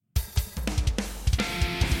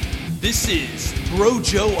This is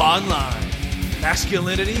Brojo Online.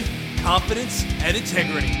 Masculinity, confidence, and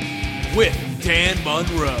integrity with Dan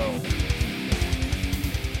Monroe.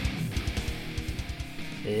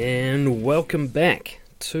 And welcome back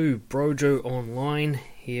to Brojo Online,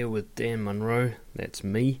 here with Dan Monroe, that's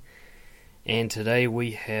me. And today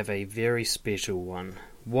we have a very special one.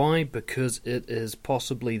 Why? Because it is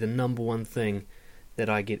possibly the number one thing that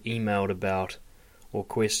I get emailed about or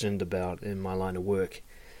questioned about in my line of work.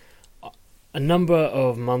 A number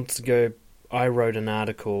of months ago, I wrote an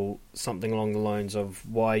article, something along the lines of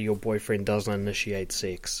why your boyfriend doesn't initiate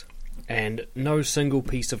sex. And no single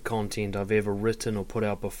piece of content I've ever written or put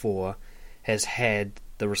out before has had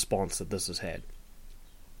the response that this has had.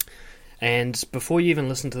 And before you even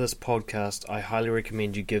listen to this podcast, I highly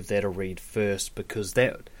recommend you give that a read first, because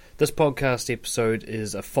this podcast episode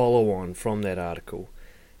is a follow-on from that article.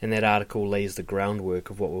 And that article lays the groundwork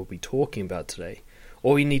of what we'll be talking about today.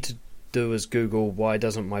 All you need to do is Google "why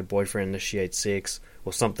doesn't my boyfriend initiate sex"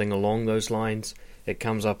 or something along those lines. It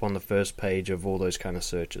comes up on the first page of all those kind of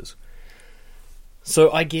searches.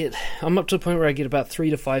 So I'm up to the point where I get about 3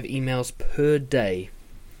 to 5 emails per day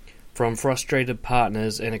from frustrated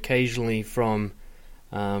partners and occasionally from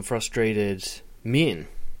frustrated men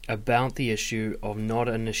about the issue of not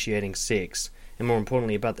initiating sex, and more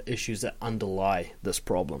importantly about the issues that underlie this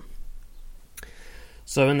problem.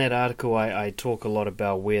 So in that article I talk a lot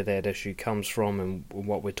about where that issue comes from and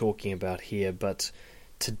what we're talking about here, but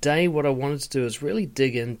today what I wanted to do is really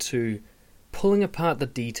dig into pulling apart the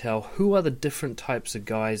detail. Who are the different types of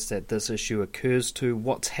guys that this issue occurs to?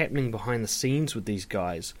 What's happening behind the scenes with these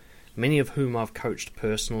guys, many of whom I've coached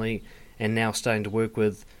personally and now starting to work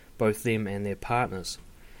with both them and their partners.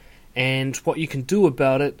 And what you can do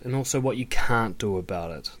about it, and also what you can't do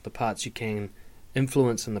about it. The parts you can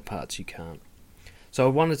influence and the parts you can't. So I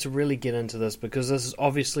wanted to really get into this because this is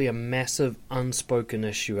obviously a massive unspoken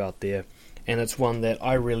issue out there, and it's one that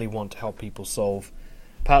I really want to help people solve,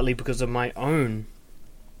 partly because of my own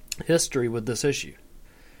history with this issue.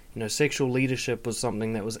 You know, sexual leadership was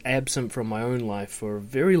something that was absent from my own life for a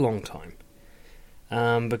very long time,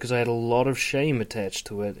 because I had a lot of shame attached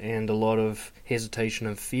to it and a lot of hesitation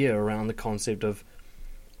and fear around the concept of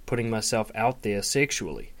putting myself out there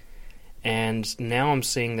sexually. And now I'm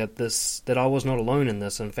seeing that I was not alone in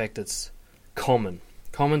this. In fact, it's common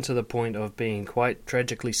to the point of being quite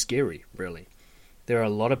tragically scary, really. There are a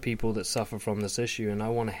lot of people that suffer from this issue, and I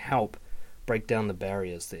want to help break down the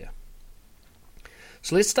barriers there.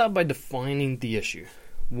 So let's start by defining the issue.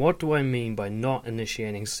 What do I mean by not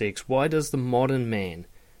initiating sex? Why does the modern man,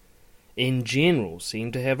 in general,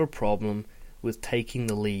 seem to have a problem with taking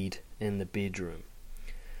the lead in the bedroom?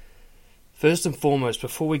 First and foremost,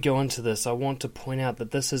 before we go into this, I want to point out that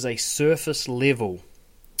this is a surface level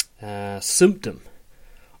symptom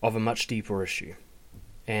of a much deeper issue.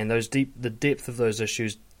 And the depth of those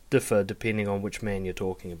issues differ depending on which man you're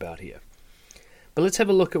talking about here. But let's have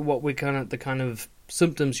a look at what the kind of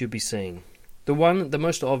symptoms you'll be seeing. The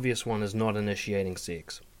most obvious one is not initiating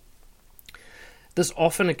sex. This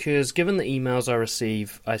often occurs, given the emails I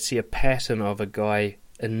receive, I see a pattern of a guy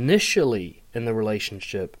initially in the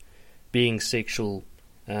relationship being sexual,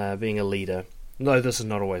 being a leader, though this is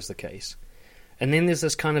not always the case. And then there's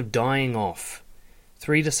this kind of dying off.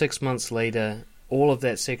 3 to 6 months later, all of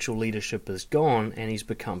that sexual leadership is gone and he's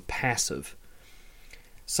become passive.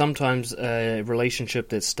 Sometimes a relationship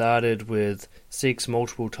that started with sex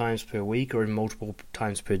multiple times per week or multiple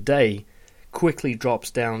times per day quickly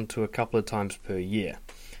drops down to a couple of times per year.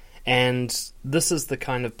 And this is the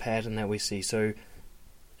kind of pattern that we see. So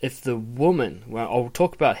if the woman, well, I'll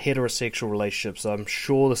talk about heterosexual relationships. I'm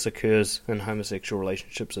sure this occurs in homosexual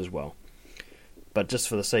relationships as well. But just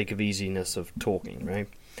for the sake of easiness of talking, right?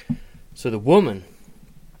 So the woman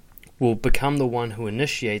will become the one who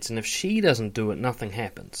initiates, and if she doesn't do it, nothing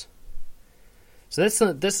happens. So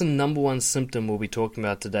that's the number one symptom we'll be talking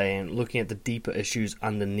about today, and looking at the deeper issues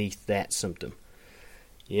underneath that symptom.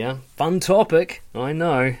 Yeah, fun topic, I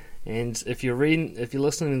know. And if you're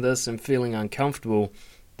listening to this and feeling uncomfortable,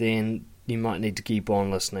 then you might need to keep on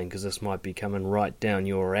listening, because this might be coming right down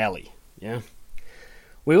your alley. Yeah.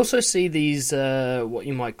 We also see these what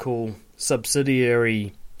you might call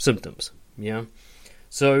subsidiary symptoms. Yeah.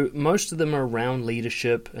 So most of them are around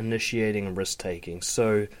leadership, initiating, and risk-taking.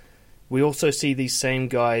 So we also see these same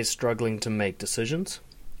guys struggling to make decisions,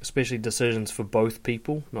 especially decisions for both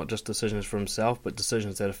people, not just decisions for himself, but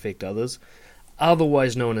decisions that affect others,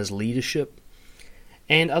 otherwise known as leadership,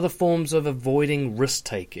 and other forms of avoiding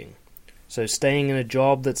risk-taking. So staying in a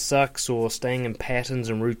job that sucks, or staying in patterns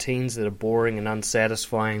and routines that are boring and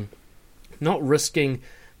unsatisfying, not risking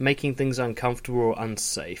making things uncomfortable or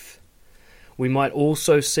unsafe. We might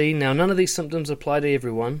also see, now none of these symptoms apply to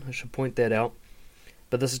everyone, I should point that out,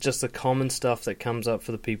 but this is just the common stuff that comes up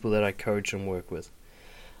for the people that I coach and work with.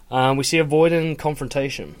 We see avoiding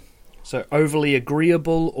confrontation, so overly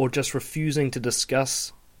agreeable or just refusing to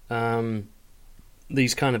discuss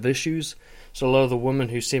these kind of issues. So a lot of the women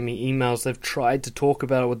who send me emails, they've tried to talk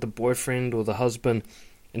about it with the boyfriend or the husband,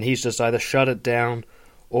 and he's just either shut it down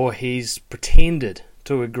or he's pretended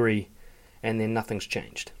to agree, and then nothing's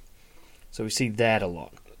changed. So we see that a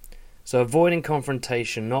lot. So avoiding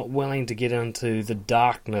confrontation, not willing to get into the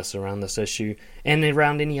darkness around this issue and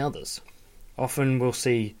around any others. Often we'll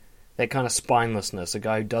see that kind of spinelessness, a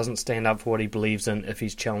guy who doesn't stand up for what he believes in if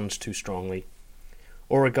he's challenged too strongly.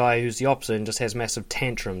 Or a guy who's the opposite and just has massive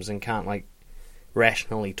tantrums and can't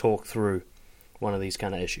rationally talk through one of these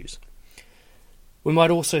kind of issues. We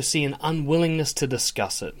might also see an unwillingness to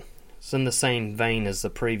discuss it. It's in the same vein as the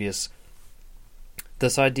previous.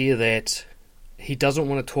 This idea that he doesn't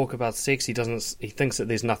want to talk about sex, he thinks that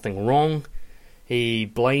there's nothing wrong, he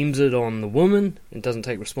blames it on the woman and doesn't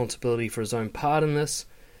take responsibility for his own part in this,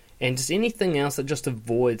 and just anything else that just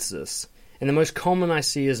avoids this. And the most common I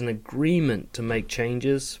see is an agreement to make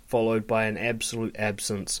changes, followed by an absolute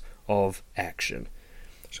absence of action.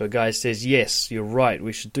 So a guy says, yes, you're right,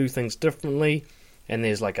 we should do things differently, and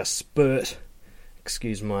there's like a spurt,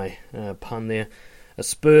 excuse my pun there, a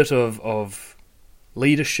spurt of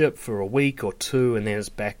leadership for a week or two, and then it's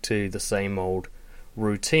back to the same old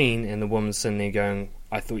routine, and the woman's sitting there going,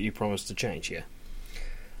 I thought you promised to change here.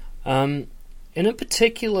 And in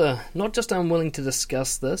particular, not just unwilling to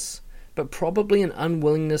discuss this, but probably an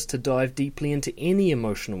unwillingness to dive deeply into any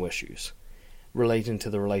emotional issues relating to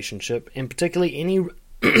the relationship, and particularly any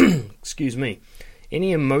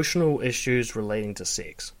any emotional issues relating to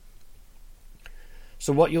sex.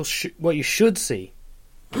 So what you should see,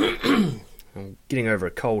 I'm getting over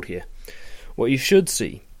a cold here, what you should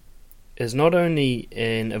see is not only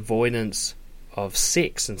an avoidance of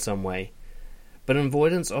sex in some way, but an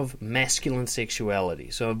avoidance of masculine sexuality,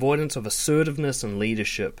 so avoidance of assertiveness and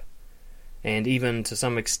leadership, and even to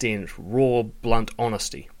some extent raw, blunt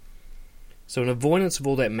honesty. So an avoidance of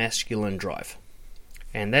all that masculine drive.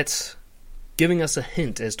 And that's giving us a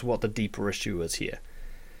hint as to what the deeper issue is here.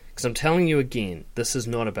 Because I'm telling you again, this is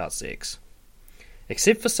not about sex.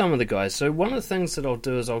 Except for some of the guys. So one of the things that I'll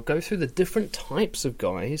do is I'll go through the different types of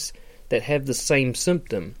guys that have the same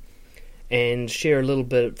symptom and share a little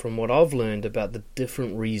bit from what I've learned about the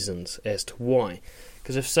different reasons as to why.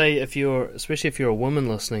 Because especially if you're a woman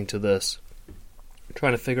listening to this,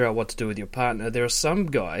 trying to figure out what to do with your partner, there are some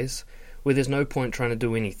guys where there's no point trying to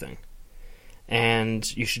do anything,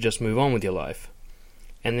 and you should just move on with your life.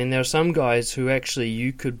 And then there are some guys who actually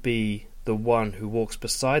you could be the one who walks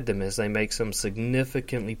beside them as they make some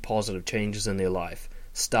significantly positive changes in their life,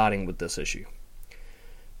 starting with this issue.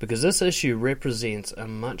 Because this issue represents a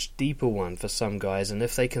much deeper one for some guys, and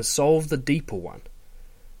if they can solve the deeper one,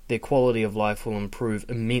 their quality of life will improve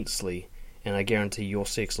immensely, and I guarantee your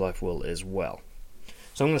sex life will as well.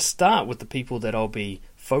 So I'm going to start with the people that I'll be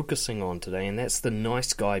focusing on today, and that's the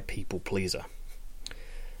nice guy people pleaser.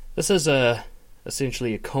 This is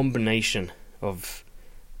essentially a combination of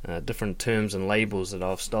different terms and labels that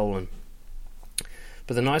I've stolen.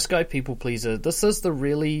 But the nice guy people pleaser, this is the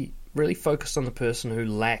really focused on the person who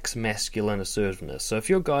lacks masculine assertiveness. So if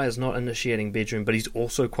your guy is not initiating bedroom, but he's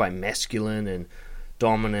also quite masculine and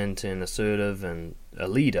dominant and assertive and a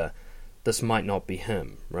leader, this might not be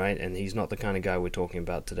him, right? And he's not the kind of guy we're talking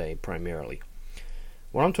about today primarily.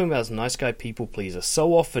 What I'm talking about is nice guy people pleaser.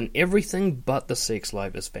 So often everything but the sex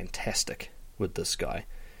life is fantastic with this guy.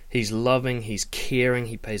 He's loving, he's caring,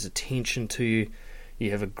 he pays attention to you.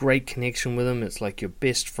 You have a great connection with him. It's like your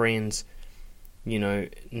best friends. You know,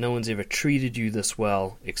 no one's ever treated you this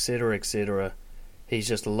well, etc., etc. He's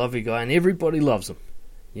just a lovely guy and everybody loves him.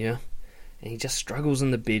 Yeah? And he just struggles in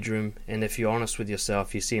the bedroom, and if you're honest with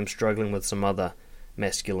yourself, you see him struggling with some other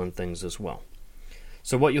masculine things as well.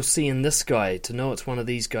 So what you'll see in this guy, to know it's one of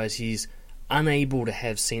these guys, he's unable to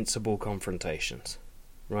have sensible confrontations,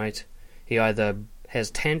 right? He either has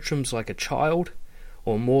tantrums like a child,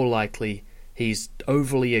 or more likely, he's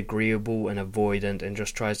overly agreeable and avoidant and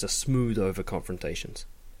just tries to smooth over confrontations.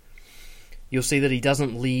 You'll see that he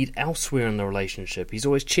doesn't lead elsewhere in the relationship. He's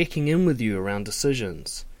always checking in with you around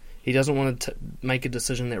decisions. He doesn't want to make a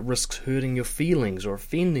decision that risks hurting your feelings or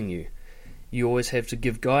offending you. You always have to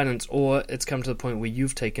give guidance, or it's come to the point where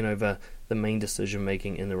you've taken over the main decision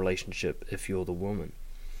making in the relationship if you're the woman.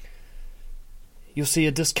 You'll see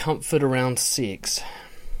a discomfort around sex.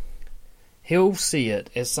 He'll see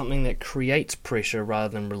it as something that creates pressure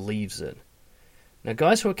rather than relieves it. Now,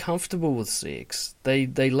 guys who are comfortable with sex, they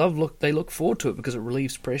look forward to it because it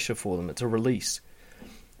relieves pressure for them. It's a release.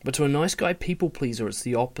 But to a nice guy people pleaser, it's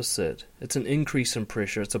the opposite. It's an increase in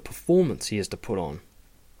pressure. It's a performance he has to put on.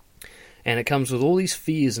 And it comes with all these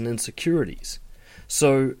fears and insecurities.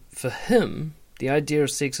 So for him, the idea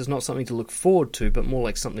of sex is not something to look forward to, but more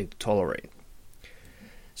like something to tolerate.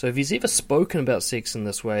 So if he's ever spoken about sex in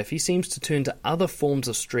this way, if he seems to turn to other forms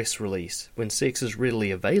of stress release when sex is readily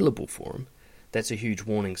available for him, that's a huge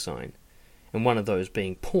warning sign. And one of those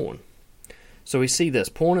being porn. So we see this,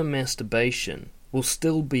 porn and masturbation will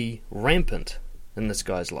still be rampant in this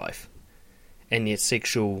guy's life. And yet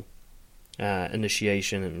sexual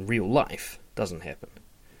initiation in real life doesn't happen.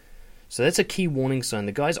 So that's a key warning sign.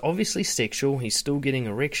 The guy's obviously sexual, he's still getting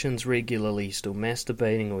erections regularly, he's still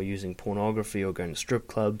masturbating or using pornography or going to strip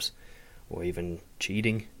clubs or even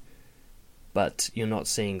cheating. But you're not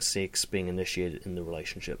seeing sex being initiated in the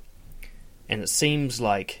relationship. And it seems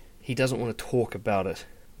like he doesn't want to talk about it,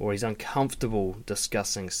 or he's uncomfortable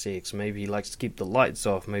discussing sex. Maybe he likes to keep the lights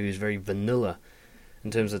off, maybe he's very vanilla in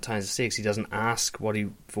terms of the times of sex. He doesn't ask for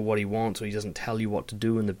what he wants, or he doesn't tell you what to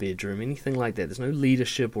do in the bedroom, anything like that. There's no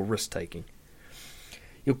leadership or risk-taking.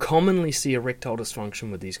 You'll commonly see erectile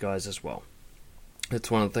dysfunction with these guys as well. It's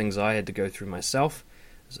one of the things I had to go through myself.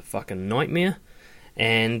 It's a fucking nightmare.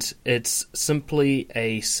 And it's simply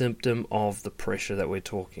a symptom of the pressure that we're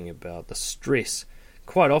talking about, the stress.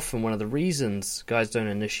 Quite often, one of the reasons guys don't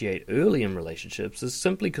initiate early in relationships is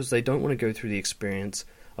simply because they don't want to go through the experience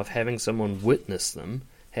of having someone witness them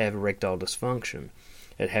have erectile dysfunction.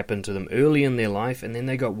 It happened to them early in their life, and then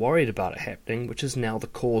they got worried about it happening, which is now the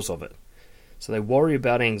cause of it. So they worry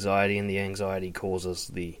about anxiety, and the anxiety causes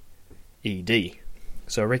the ED.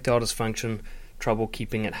 So erectile dysfunction, trouble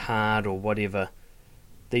keeping it hard or whatever,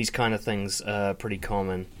 these kind of things are pretty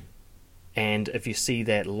common. And if you see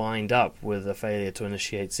that lined up with a failure to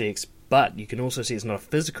initiate sex, but you can also see it's not a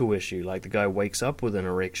physical issue, like the guy wakes up with an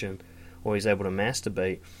erection or he's able to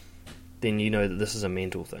masturbate, then you know that this is a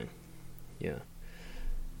mental thing. Yeah.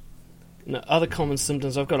 Now, other common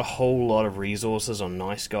symptoms, I've got a whole lot of resources on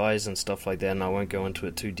nice guys and stuff like that, and I won't go into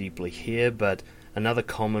it too deeply here, but another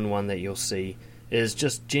common one that you'll see is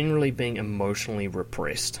just generally being emotionally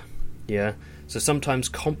repressed. Yeah. So sometimes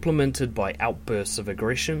complemented by outbursts of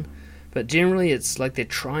aggression, but generally it's like they're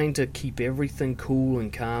trying to keep everything cool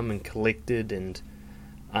and calm and collected and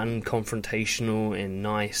unconfrontational and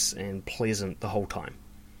nice and pleasant the whole time.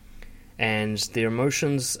 And their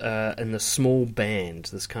emotions are in the small band,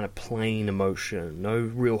 this kind of plain emotion, no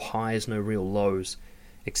real highs, no real lows,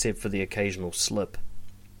 except for the occasional slip.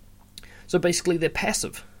 So basically they're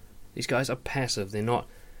passive. These guys are passive. They're not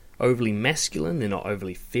overly masculine, they're not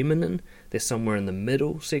overly feminine, they're somewhere in the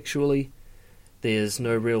middle sexually. There's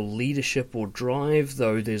no real leadership or drive,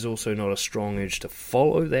 though there's also not a strong urge to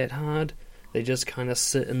follow that hard. They just kind of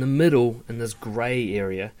sit in the middle in this grey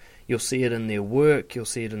area. You'll see it in their work, you'll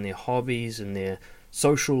see it in their hobbies, in their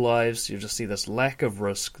social lives. You'll just see this lack of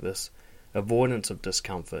risk, this avoidance of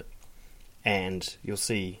discomfort. And you'll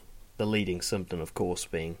see the leading symptom, of course,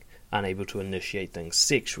 being unable to initiate things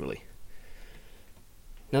sexually.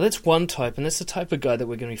 Now that's one type, and that's the type of guy that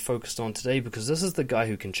we're going to be focused on today, because this is the guy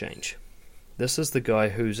who can change. This is the guy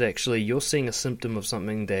who's actually, you're seeing a symptom of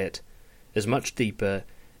something that is much deeper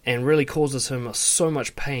and really causes him so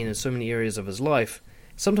much pain in so many areas of his life,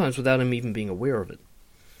 sometimes without him even being aware of it.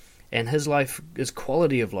 And his life, his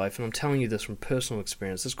quality of life, and I'm telling you this from personal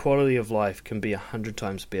experience, his quality of life can be 100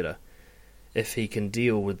 times better if he can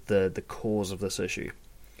deal with the cause of this issue.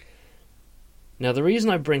 Now, the reason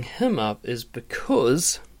I bring him up is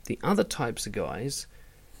because the other types of guys,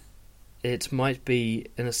 it might be,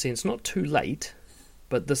 in a sense, not too late,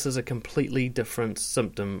 but this is a completely different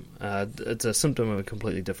symptom. It's a symptom of a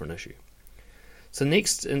completely different issue. So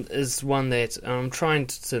next is one that, I'm trying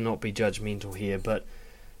to not be judgmental here, but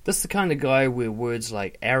this is the kind of guy where words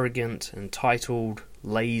like arrogant, entitled,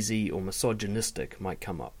 lazy, or misogynistic might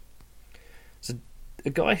come up. So a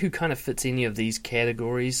guy who kind of fits any of these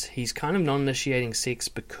categories, he's kind of non-initiating sex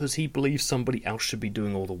because he believes somebody else should be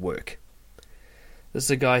doing all the work. This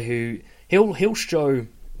is a guy who, he'll show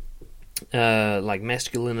like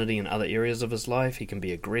masculinity in other areas of his life. He can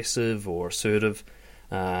be aggressive or assertive,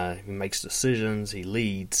 he makes decisions, he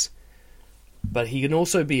leads. But he can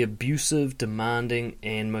also be abusive, demanding,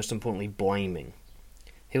 and most importantly, blaming.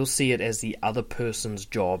 He'll see it as the other person's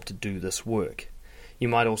job to do this work. You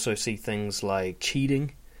might also see things like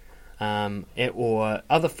cheating, or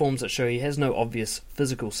other forms that show he has no obvious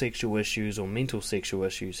physical sexual issues or mental sexual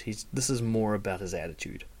issues. This is more about his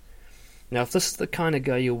attitude. Now, if this is the kind of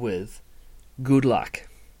guy you're with, good luck,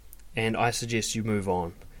 and I suggest you move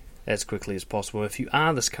on. as quickly as possible. If you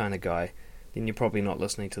are this kind of guy, then you're probably not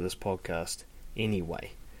listening to this podcast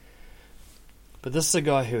anyway. But this is a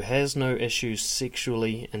guy who has no issues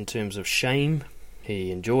sexually in terms of shame.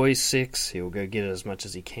 He enjoys sex, he'll go get it as much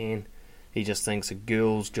as he can. He just thinks a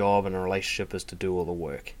girl's job in a relationship is to do all the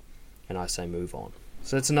work. And I say move on.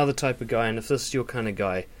 So that's another type of guy, and if this is your kind of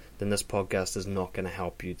guy, then this podcast is not going to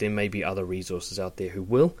help you. There may be other resources out there who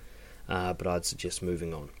will, but I'd suggest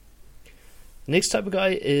moving on. The next type of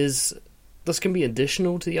guy is, this can be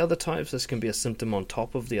additional to the other types, this can be a symptom on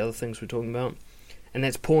top of the other things we're talking about, and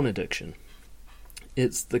that's porn addiction.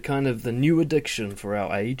 It's the kind of the new addiction for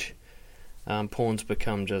our age. Porn's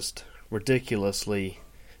become just ridiculously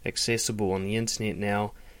accessible on the internet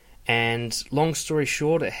now, and long story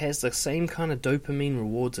short, it has the same kind of dopamine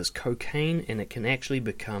rewards as cocaine, and it can actually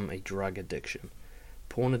become a drug addiction.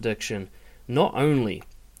 Porn addiction, not only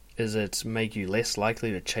is it make you less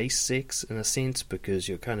likely to chase sex in a sense because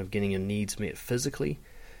you're kind of getting your needs met physically,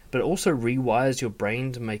 but it also rewires your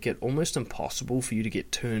brain to make it almost impossible for you to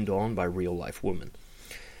get turned on by real life women.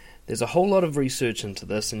 There's a whole lot of research into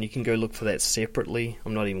this, and you can go look for that separately.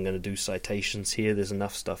 I'm not even going to do citations here, there's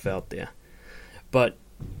enough stuff out there. But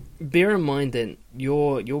bear in mind that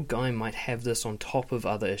your guy might have this on top of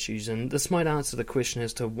other issues, and this might answer the question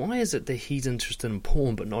as to why is it that he's interested in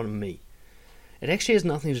porn but not in me. It actually has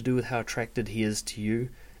nothing to do with how attracted he is to you.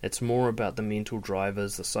 It's more about the mental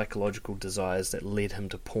drivers, the psychological desires that led him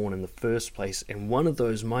to porn in the first place, and one of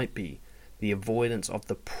those might be the avoidance of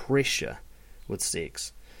the pressure with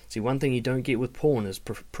sex. See, one thing you don't get with porn is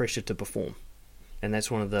pressure to perform, and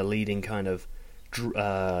that's one of the leading kind of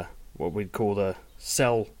what we'd call the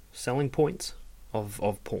selling points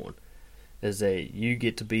of porn, is that you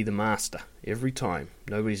get to be the master every time.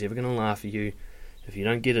 Nobody's ever going to laugh at you. If you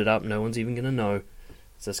don't get it up, no one's even going to know.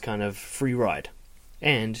 It's this kind of free ride.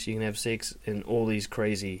 And you can have sex in all these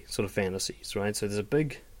crazy sort of fantasies, right? So there's a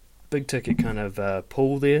big ticket kind of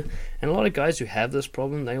pull there. And a lot of guys who have this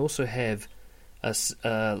problem, they also have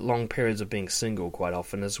long periods of being single quite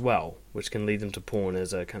often as well, which can lead them to porn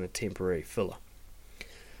as a kind of temporary filler.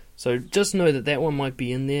 So just know that one might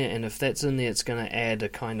be in there, and if that's in there, it's going to add a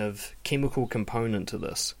kind of chemical component to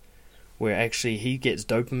this, where actually he gets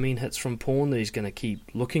dopamine hits from porn that he's going to keep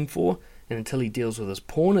looking for, and until he deals with his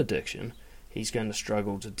porn addiction, he's going to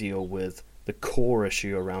struggle to deal with the core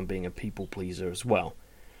issue around being a people pleaser as well.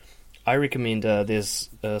 I recommend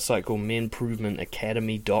there's a site called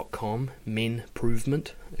menprovementacademy.com,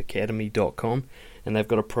 menprovementacademy.com, and they've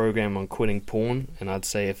got a program on quitting porn, and I'd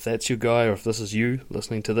say if that's your guy, or if this is you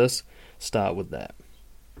listening to this, start with that.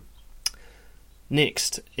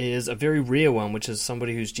 Next is a very rare one, which is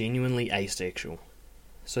somebody who's genuinely asexual.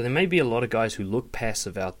 So there may be a lot of guys who look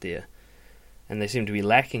passive out there, and they seem to be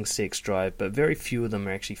lacking sex drive, but very few of them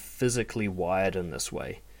are actually physically wired in this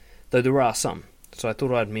way, though there are some, so I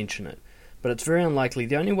thought I'd mention it. But it's very unlikely.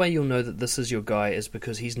 The only way you'll know that this is your guy is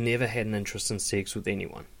because he's never had an interest in sex with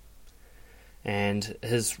anyone. And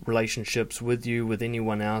his relationships with you, with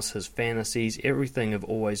anyone else, his fantasies, everything have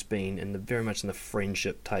always been very much in the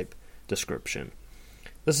friendship type description.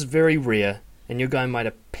 This is very rare, and your guy might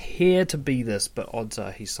appear to be this, but odds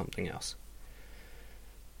are he's something else.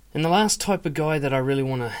 And the last type of guy that I really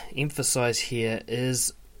want to emphasize here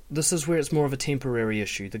is, this is where it's more of a temporary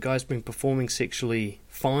issue. The guy's been performing sexually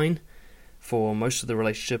fine for most of the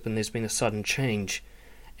relationship, and there's been a sudden change.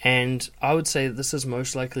 And I would say that this is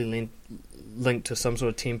most likely linked to some sort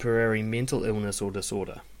of temporary mental illness or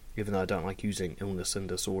disorder, even though I don't like using illness and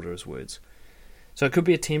disorder as words. So it could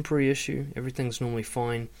be a temporary issue, everything's normally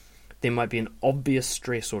fine. There might be an obvious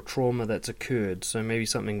stress or trauma that's occurred, so maybe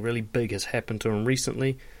something really big has happened to him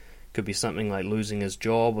recently. Could be something like losing his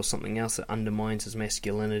job, or something else that undermines his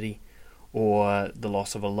masculinity, or the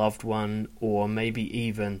loss of a loved one, or maybe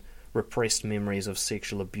even repressed memories of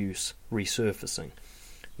sexual abuse resurfacing.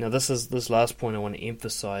 Now this last point I want to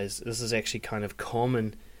emphasize, this is actually kind of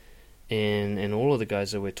common in all of the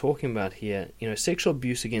guys that we're talking about here. Sexual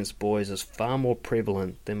abuse against boys is far more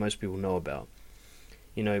prevalent than most people know about.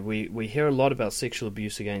 We hear a lot about sexual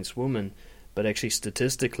abuse against women, but actually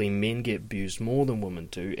statistically men get abused more than women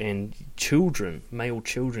do, and male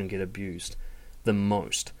children get abused the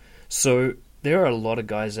most. So there are a lot of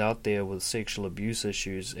guys out there with sexual abuse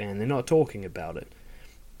issues, and they're not talking about it.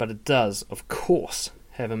 But it does, of course,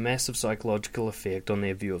 have a massive psychological effect on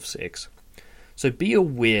their view of sex. So be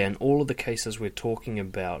aware in all of the cases we're talking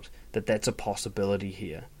about that that's a possibility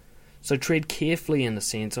here. So tread carefully in a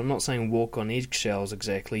sense. I'm not saying walk on eggshells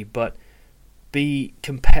exactly, but be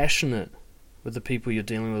compassionate with the people you're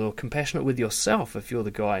dealing with, or compassionate with yourself if you're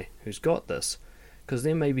the guy who's got this, because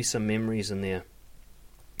there may be some memories in there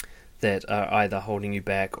that are either holding you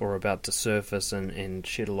back or about to surface and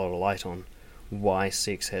shed a lot of light on why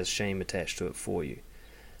sex has shame attached to it for you.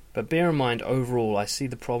 But bear in mind, overall, I see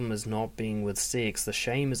the problem as not being with sex. The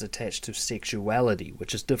shame is attached to sexuality,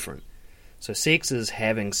 which is different. So sex is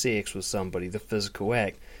having sex with somebody, the physical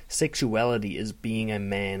act. Sexuality is being a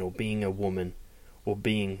man or being a woman, or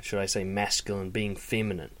being, should I say, masculine, being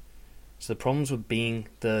feminine. So the problems with being,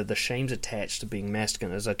 the shame's attached to being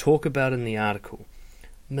masculine, as I talk about in the article.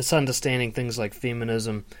 Misunderstanding things like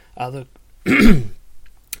feminism, other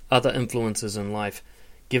influences in life,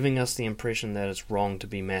 giving us the impression that it's wrong to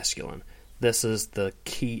be masculine. This is the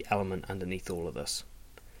key element underneath all of this.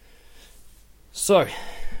 So,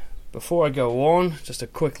 before I go on, just a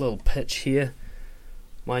quick little pitch here.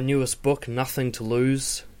 My newest book, Nothing to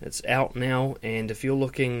Lose, it's out now, and if you're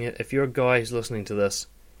a guy who's listening to this,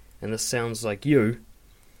 and this sounds like you,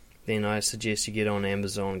 then I suggest you get on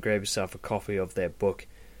Amazon and grab yourself a copy of that book.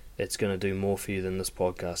 It's going to do more for you than this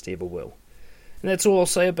podcast ever will. And that's all I'll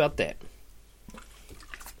say about that.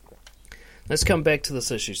 Let's come back to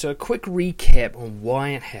this issue. So a quick recap on why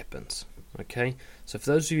it happens. Okay? So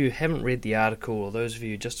for those of you who haven't read the article, or those of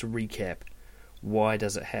you just to recap, why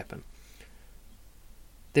does it happen?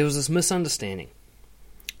 There was this misunderstanding,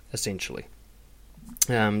 essentially.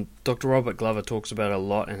 Dr. Robert Glover talks about it a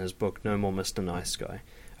lot in his book, No More Mr. Nice Guy.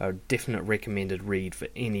 A definite recommended read for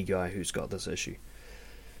any guy who's got this issue.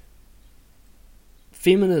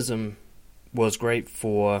 Feminism was great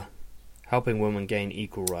for helping women gain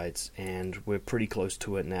equal rights, and we're pretty close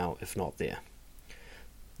to it now, if not there.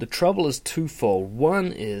 The trouble is twofold.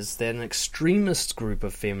 One is that an extremist group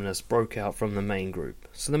of feminists broke out from the main group.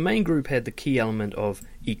 So the main group had the key element of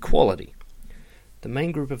equality. The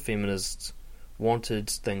main group of feminists wanted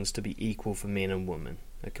things to be equal for men and women,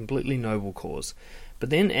 a completely noble cause. But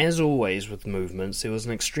then, as always with movements, there was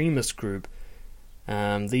an extremist group.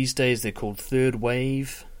 These days they're called third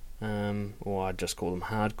wave, or I just call them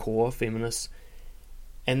hardcore feminists,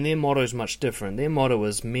 and their motto is much different. Their motto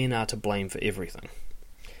is men are to blame for everything.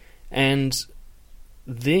 And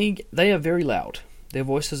they are very loud. Their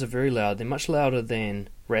voices are very loud. They're much louder than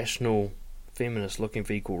rational feminists looking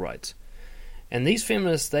for equal rights. And these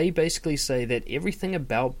feminists, they basically say that everything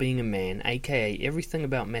about being a man, aka everything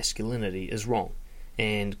about masculinity, is wrong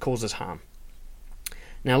and causes harm.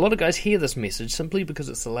 Now, a lot of guys hear this message simply because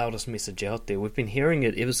it's the loudest message out there. We've been hearing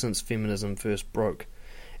it ever since feminism first broke.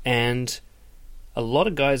 And a lot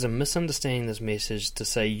of guys are misunderstanding this message to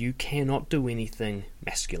say you cannot do anything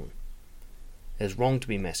masculine. It's wrong to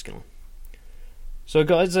be masculine. So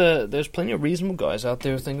guys, there's plenty of reasonable guys out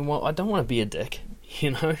there thinking, well, I don't want to be a dick,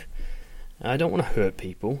 you know? I don't want to hurt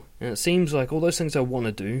people. And it seems like all those things I want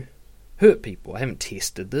to do hurt people. I haven't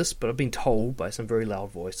tested this, but I've been told by some very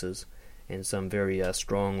loud voices and some very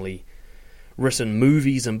strongly written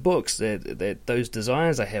movies and books that those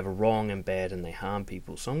desires I have are wrong and bad and they harm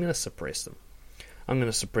people. So I'm going to suppress them. I'm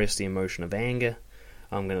going to suppress the emotion of anger.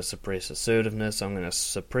 I'm going to suppress assertiveness. I'm going to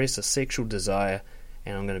suppress a sexual desire.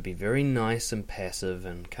 And I'm going to be very nice and passive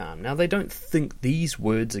and calm. Now, they don't think these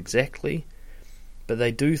words exactly, but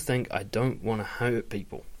they do think I don't want to hurt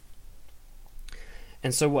people.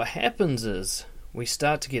 And so what happens is we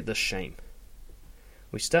start to get this shame.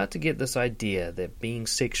 We start to get this idea that being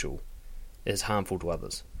sexual is harmful to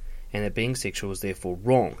others, and that being sexual is therefore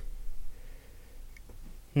wrong.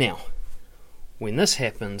 Now, when this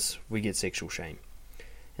happens, we get sexual shame.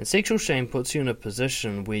 And sexual shame puts you in a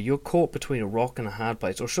position where you're caught between a rock and a hard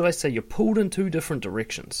place, or should I say you're pulled in two different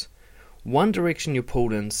directions. One direction you're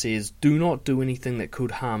pulled in says, do not do anything that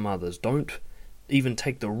could harm others. Don't even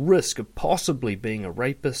take the risk of possibly being a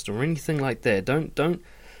rapist or anything like that. Don't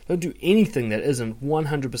do anything that isn't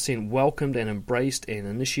 100% welcomed and embraced and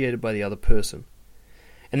initiated by the other person.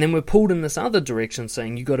 And then we're pulled in this other direction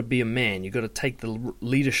saying you got to be a man, you got to take the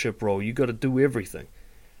leadership role, you got to do everything.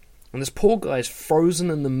 And this poor guy's frozen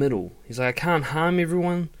in the middle. He's like, I can't harm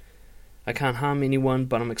everyone, I can't harm anyone,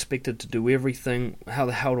 but I'm expected to do everything. How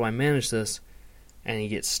the hell do I manage this? And he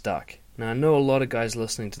gets stuck. Now, I know a lot of guys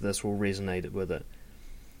listening to this will resonate with it.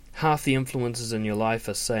 Half the influences in your life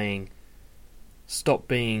are saying, stop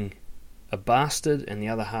being a bastard, and the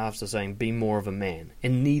other halves are saying, be more of a man.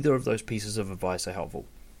 And neither of those pieces of advice are helpful.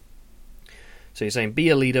 So you're saying, be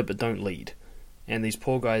a leader, but don't lead. And these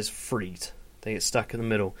poor guys freeze. They get stuck in the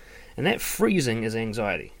middle. And that freezing is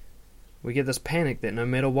anxiety. We get this panic that no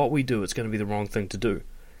matter what we do, it's going to be the wrong thing to do.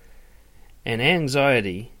 And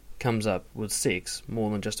anxiety comes up with sex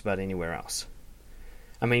more than just about anywhere else.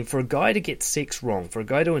 I mean, for a guy to get sex wrong, for a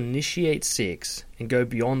guy to initiate sex and go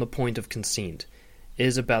beyond the point of consent,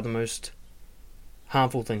 is about the most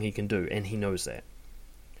harmful thing he can do, and he knows that.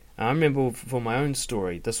 I remember for my own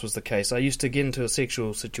story, this was the case. I used to get into a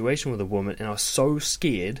sexual situation with a woman, and I was so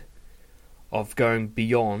scared of going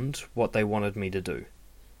beyond what they wanted me to do.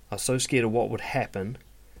 I was so scared of what would happen,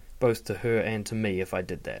 both to her and to me, if I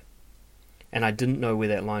did that. And I didn't know where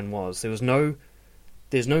that line was. There's no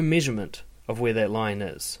measurement of where that line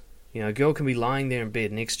is. You know, a girl can be lying there in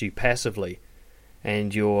bed next to you passively,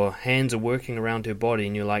 and your hands are working around her body,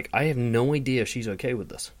 and you're like, I have no idea if she's okay with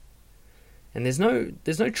this. And there's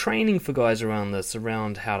no training for guys around this,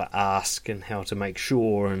 around how to ask and how to make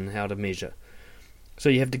sure and how to measure. So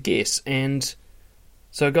you have to guess. And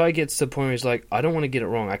so a guy gets to the point where he's like, I don't want to get it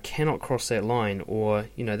wrong. I cannot cross that line, or,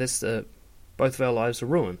 you know, both of our lives are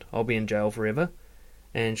ruined. I'll be in jail forever,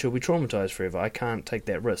 and she'll be traumatized forever. I can't take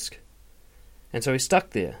that risk. And so he's stuck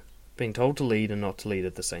there, being told to lead and not to lead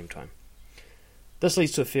at the same time. This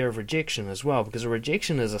leads to a fear of rejection as well, because a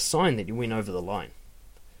rejection is a sign that you went over the line.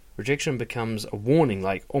 Rejection becomes a warning,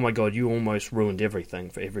 like, oh my god, you almost ruined everything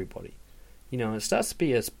for everybody. You know, it starts to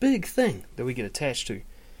be this big thing that we get attached to.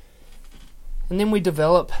 And then we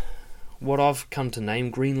develop what I've come to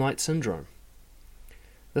name green light syndrome.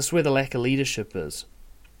 This is where the lack of leadership is.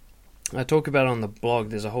 I talk about it on the blog,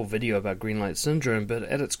 there's a whole video about green light syndrome, but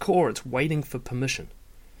at its core, it's waiting for permission.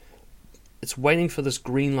 It's waiting for this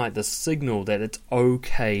green light, this signal that it's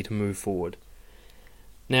okay to move forward.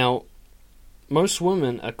 Now, most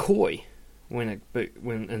women are coy when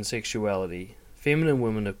in sexuality. Feminine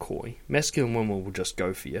women are coy. Masculine women will just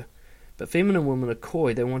go for you. But feminine women are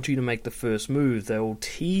coy. They want you to make the first move. They will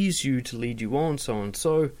tease you to lead you on, so and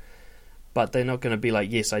so. But they're not going to be like,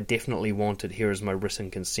 yes, I definitely want it. Here is my written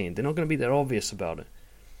consent. They're not going to be that obvious about it.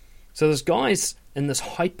 So there's guys in this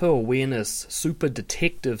hyper-awareness, super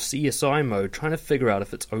detective CSI mode trying to figure out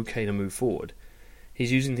if it's okay to move forward.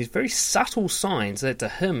 He's using these very subtle signs that to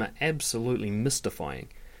him are absolutely mystifying,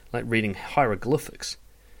 like reading hieroglyphics.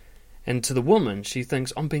 And to the woman, she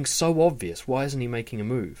thinks, I'm being so obvious, why isn't he making a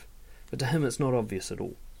move? But to him, it's not obvious at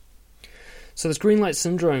all. So this green light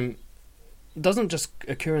syndrome doesn't just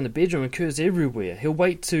occur in the bedroom, it occurs everywhere. He'll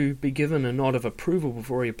wait to be given a nod of approval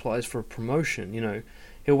before he applies for a promotion, you know.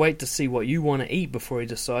 He'll wait to see what you want to eat before he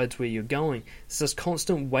decides where you're going. It's this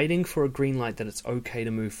constant waiting for a green light that it's okay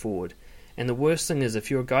to move forward. And the worst thing is,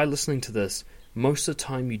 if you're a guy listening to this, most of the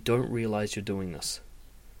time you don't realize you're doing this.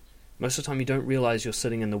 Most of the time you don't realize you're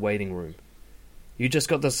sitting in the waiting room. You just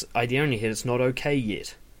got this idea in your head, it's not okay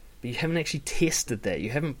yet. But you haven't actually tested that.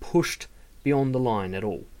 You haven't pushed beyond the line at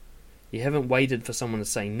all. You haven't waited for someone to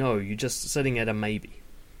say no. You're just sitting at a maybe.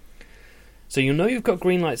 So you'll know you've got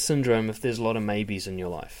green light syndrome if there's a lot of maybes in your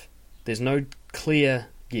life. There's no clear,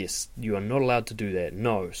 yes, you are not allowed to do that.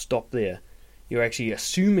 No, stop there. You're actually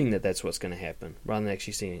assuming that that's what's going to happen, rather than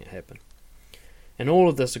actually seeing it happen. And all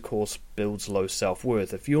of this, of course, builds low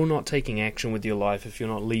self-worth. If you're not taking action with your life, if you're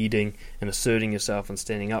not leading and asserting yourself and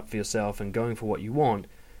standing up for yourself and going for what you want,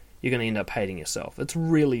 you're going to end up hating yourself. It's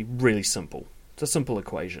really, really simple. It's a simple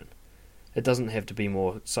equation. It doesn't have to be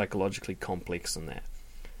more psychologically complex than that.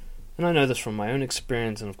 And I know this from my own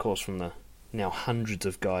experience and, of course, from the now hundreds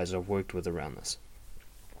of guys I've worked with around this.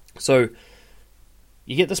 So,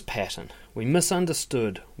 you get this pattern. We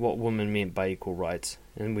misunderstood what women meant by equal rights,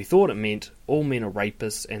 and we thought it meant all men are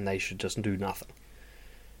rapists and they should just do nothing.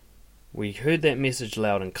 We heard that message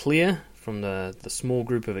loud and clear from the small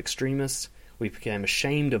group of extremists. We became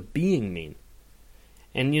ashamed of being men.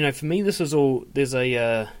 And, you know, for me this is all, there's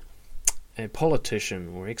a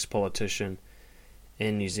politician or ex-politician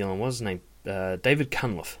in New Zealand, what's his name? David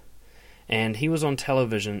Cunliffe. And he was on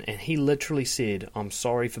television and he literally said, I'm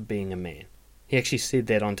sorry for being a man. He actually said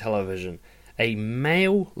that on television. A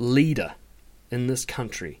male leader in this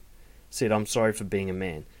country said, I'm sorry for being a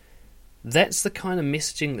man. That's the kind of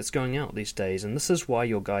messaging that's going out these days, and this is why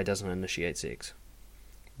your guy doesn't initiate sex.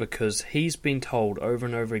 Because he's been told over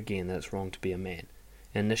and over again that it's wrong to be a man.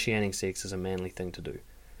 And initiating sex is a manly thing to do.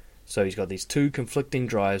 So he's got these two conflicting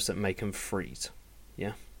drives that make him freeze.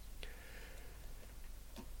 Yeah?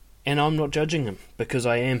 And I'm not judging him, because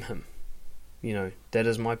I am him. You know, that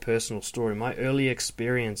is my personal story. My early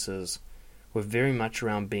experiences were very much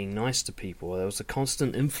around being nice to people. There was a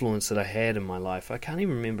constant influence that I had in my life. I can't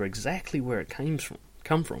even remember exactly where it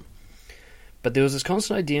come from. But there was this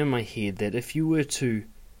constant idea in my head that if you were to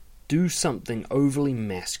do something overly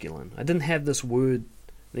masculine, I didn't have this word,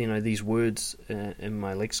 you know, these words in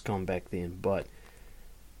my lexicon back then, but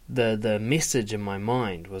the message in my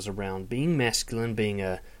mind was around being masculine, being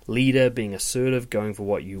a leader, being assertive, going for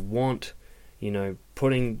what you want, you know,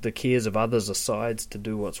 putting the cares of others aside to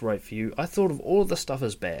do what's right for you. I thought of all of this stuff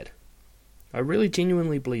as bad. I really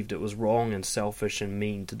genuinely believed it was wrong and selfish and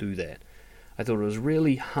mean to do that. I thought it was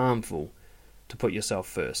really harmful to put yourself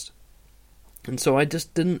first. And so I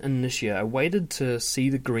just didn't initiate. I waited to see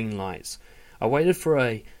the green lights. I waited for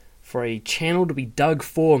a channel to be dug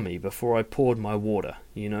for me before I poured my water,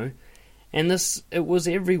 And it was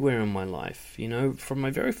everywhere in my life, From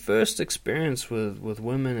my very first experience with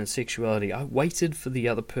women and sexuality, I waited for the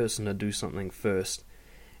other person to do something first.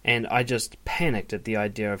 And I just panicked at the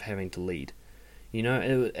idea of having to lead.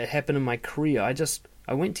 It happened in my career.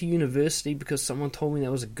 I went to university because someone told me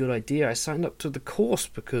that was a good idea. I signed up to the course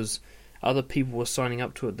because other people were signing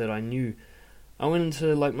up to it that I knew. I went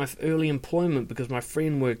into my early employment because my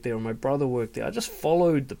friend worked there or my brother worked there. I just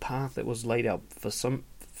followed the path that was laid out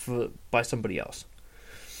by somebody else.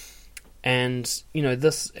 And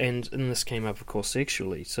this came up, of course,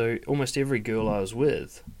 sexually. So almost every girl I was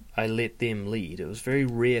with, I let them lead. It was very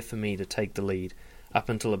rare for me to take the lead up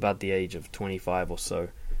until about the age of 25 or so.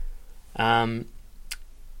 And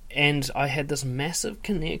I had this massive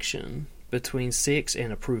connection between sex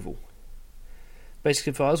and approval.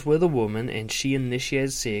 Basically, if I was with a woman and she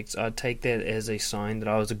initiated sex, I'd take that as a sign that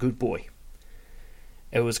I was a good boy.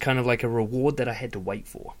 It was kind of like a reward that I had to wait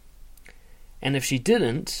for. And if she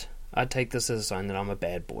didn't, I'd take this as a sign that I'm a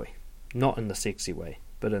bad boy. Not in the sexy way,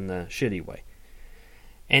 but in the shitty way.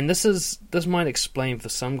 And this might explain for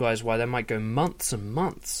some guys why they might go months and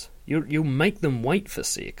months. You'll make them wait for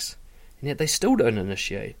sex, and yet they still don't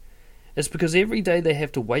initiate. It's because every day they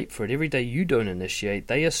have to wait for it, every day you don't initiate,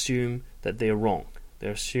 they assume that they're wrong. They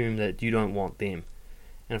assume that you don't want them.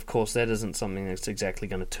 And of course that isn't something that's exactly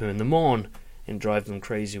going to turn them on and drive them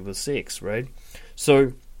crazy with sex, right?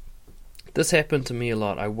 So this happened to me a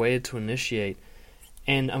lot. I waited to initiate,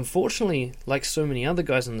 and unfortunately, like so many other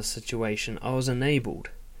guys in this situation, I was enabled.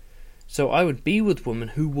 So I would be with women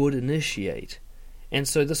who would initiate, and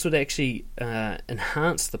so this would actually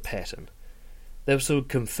enhance the pattern. They would sort of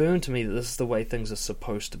confirm to me that this is the way things are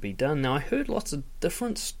supposed to be done. Now, I heard lots of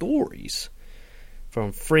different stories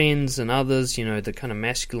from friends and others, the kind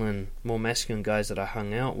of more masculine guys that I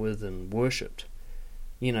hung out with and worshipped.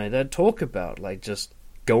 They'd talk about, just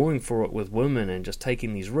going for it with women and just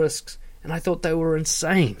taking these risks, and I thought they were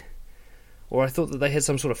insane. Or I thought that they had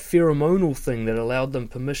some sort of pheromonal thing that allowed them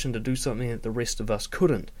permission to do something that the rest of us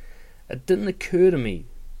couldn't. It didn't occur to me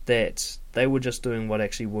that they were just doing what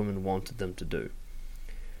actually women wanted them to do.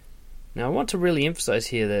 Now, I want to really emphasize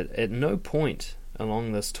here that at no point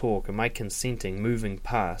along this talk am I moving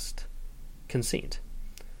past consent.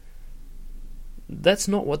 That's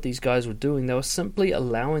not what these guys were doing. They were simply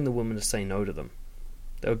allowing the woman to say no to them.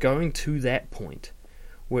 They were going to that point.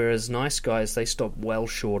 Whereas nice guys, they stop well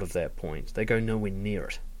short of that point. They go nowhere near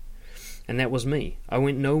it. And that was me. I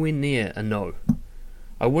went nowhere near a no.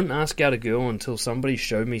 I wouldn't ask out a girl until somebody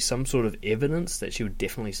showed me some sort of evidence that she would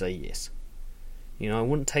definitely say yes. I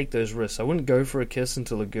wouldn't take those risks. I wouldn't go for a kiss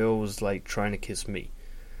until a girl was trying to kiss me.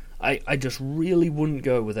 I just really wouldn't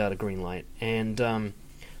go without a green light. And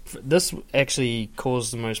this actually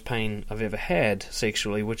caused the most pain I've ever had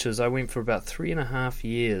sexually, which is I went for about 3.5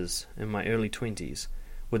 years in my early 20s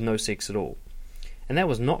with no sex at all. And that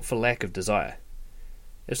was not for lack of desire.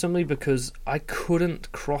 It was simply because I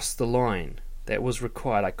couldn't cross the line that was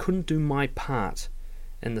required. I couldn't do my part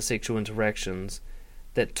in the sexual interactions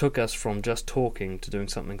that took us from just talking to doing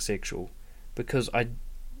something sexual, because I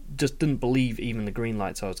just didn't believe even the green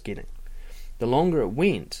lights I was getting. The longer it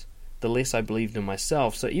went, the less I believed in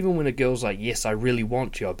myself. So even when a girl's like, yes, I really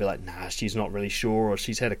want you, I'd be like, nah, she's not really sure, or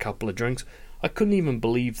she's had a couple of drinks. I couldn't even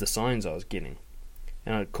believe the signs I was getting,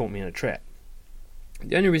 and it caught me in a trap.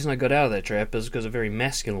 The only reason I got out of that trap is because a very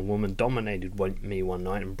masculine woman dominated me one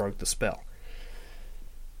night and broke the spell.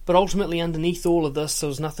 But ultimately, underneath all of this, there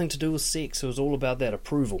was nothing to do with sex. It was all about that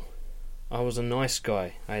approval. I was a nice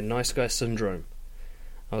guy. I had nice guy syndrome.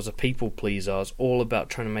 I was a people pleaser. I was all about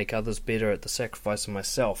trying to make others better at the sacrifice of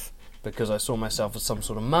myself, because I saw myself as some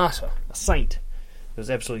sort of martyr, a saint. There's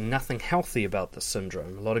absolutely nothing healthy about this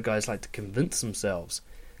syndrome. A lot of guys like to convince themselves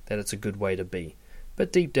that it's a good way to be,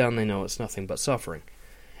 but deep down they know it's nothing but suffering.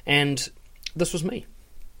 And this was me.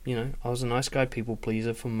 I was a nice guy, people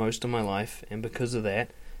pleaser for most of my life, and because of that,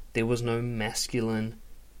 there was no masculine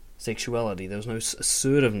sexuality. There was no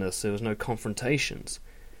assertiveness. There was no confrontations.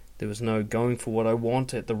 There was no going for what I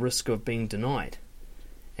want at the risk of being denied.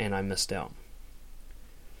 And I missed out.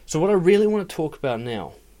 So what I really want to talk about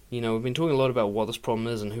now, we've been talking a lot about what this problem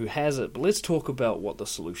is and who has it, but let's talk about what the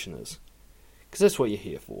solution is. Because that's what you're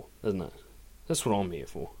here for, isn't it? That's what I'm here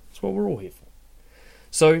for. That's what we're all here for.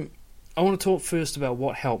 So I want to talk first about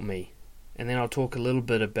what helped me, and then I'll talk a little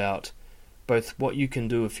bit about both what you can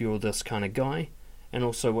do if you're this kind of guy, and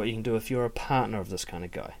also what you can do if you're a partner of this kind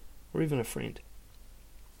of guy, or even a friend.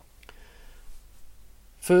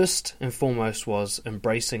 First and foremost was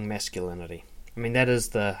embracing masculinity. I mean, that is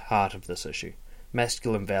the heart of this issue.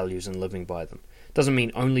 Masculine values and living by them. Doesn't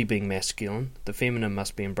mean only being masculine. The feminine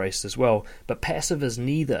must be embraced as well. But passive is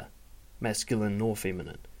neither masculine nor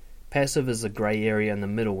feminine. Passive is the grey area in the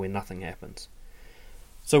middle where nothing happens.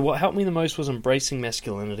 So what helped me the most was embracing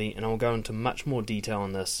masculinity, and I'll go into much more detail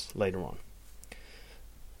on this later on.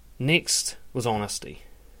 Next was honesty.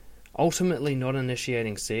 Ultimately, not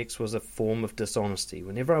initiating sex was a form of dishonesty.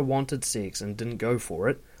 Whenever I wanted sex and didn't go for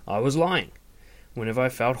it, I was lying. Whenever I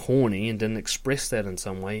felt horny and didn't express that in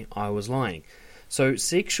some way, I was lying. So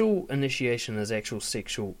sexual initiation is actual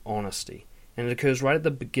sexual honesty, and it occurs right at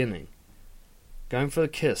the beginning. Going for a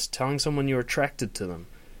kiss, telling someone you're attracted to them,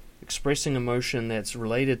 expressing emotion that's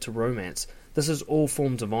related to romance. This is all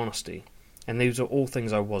forms of honesty, and these are all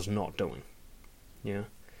things I was not doing. Yeah.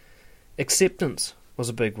 Acceptance was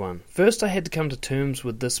a big one. First, I had to come to terms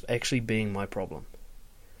with this actually being my problem.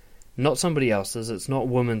 Not somebody else's. It's not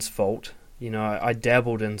women's fault. I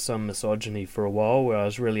dabbled in some misogyny for a while where I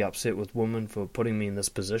was really upset with women for putting me in this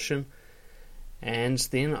position. And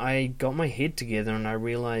then I got my head together and I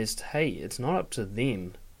realized, hey, it's not up to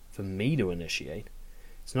them for me to initiate.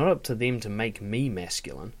 It's not up to them to make me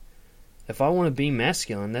masculine. If I want to be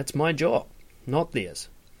masculine, that's my job, not theirs.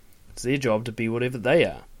 It's their job to be whatever they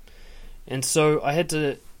are. And so I had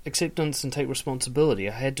to acceptance and take responsibility.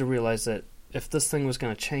 I had to realize that if this thing was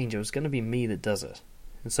going to change, it was going to be me that does it.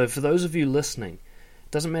 And so for those of you listening,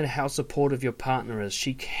 it doesn't matter how supportive your partner is,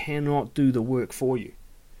 she cannot do the work for you.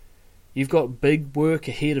 You've got big work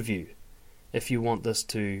ahead of you if you want this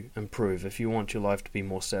to improve, if you want your life to be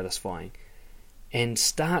more satisfying. And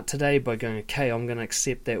start today by going, okay, I'm going to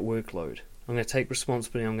accept that workload. I'm going to take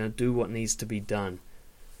responsibility. I'm going to do what needs to be done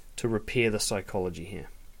to repair the psychology here.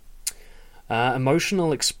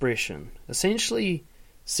 Emotional expression. Essentially,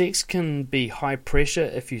 sex can be high pressure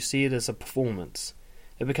if you see it as a performance.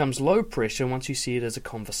 It becomes low pressure once you see it as a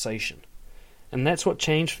conversation. And that's what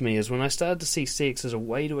changed for me, is when I started to see sex as a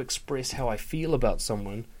way to express how I feel about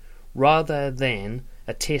someone rather than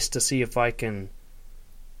a test to see if I can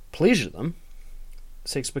pleasure them.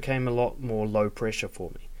 Sex became a lot more low pressure for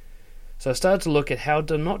me. So I started to look at how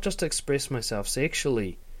to not just express myself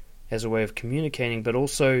sexually as a way of communicating, but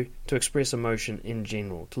also to express emotion in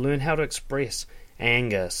general, to learn how to express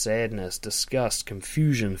anger, sadness, disgust,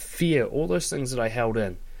 confusion, fear, all those things that I held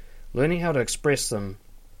in. Learning how to express them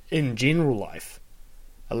in general life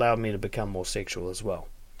allowed me to become more sexual as well.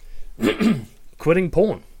 Quitting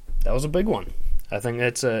porn. That was a big one. I think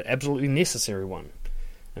that's an absolutely necessary one.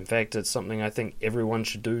 In fact, it's something I think everyone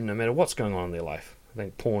should do no matter what's going on in their life. I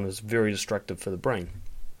think porn is very destructive for the brain.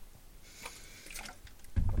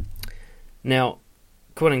 Now,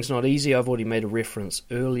 quitting's not easy. I've already made a reference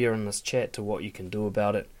earlier in this chat to what you can do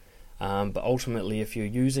about it. But ultimately, if you're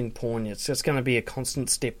using porn, it's just going to be a constant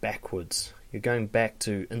step backwards. You're going back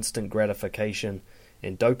to instant gratification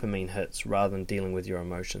and dopamine hits rather than dealing with your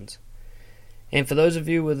emotions. And for those of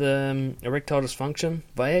you with erectile dysfunction,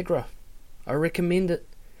 Viagra. I recommend it.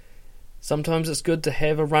 Sometimes it's good to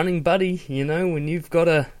have a running buddy, when you've got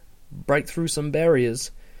to break through some barriers.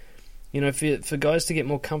 For guys to get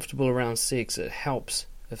more comfortable around sex, it helps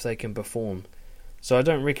if they can perform. So I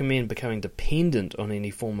don't recommend becoming dependent on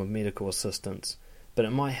any form of medical assistance, but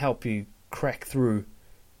it might help you crack through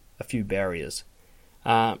a few barriers.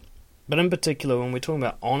 But in particular, when we're talking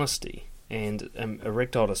about honesty and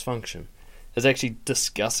erectile dysfunction, is actually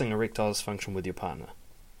discussing erectile dysfunction with your partner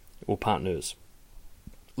or partners.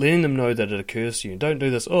 Letting them know that it occurs to you. Don't do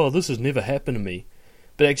this, this has never happened to me.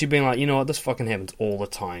 But actually being like, you know what, this fucking happens all the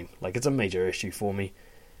time. Like, it's a major issue for me.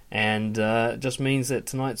 And it just means that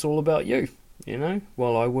tonight's all about you,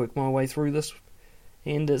 while I work my way through this.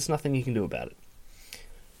 And there's nothing you can do about it.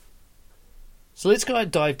 So let's go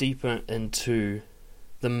dive deeper into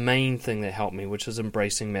the main thing that helped me, which is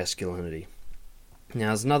embracing masculinity. Now,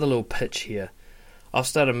 there's another little pitch here. I've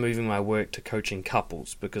started moving my work to coaching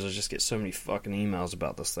couples because I just get so many fucking emails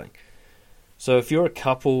about this thing. So if you're a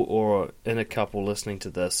couple or in a couple listening to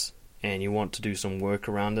this and you want to do some work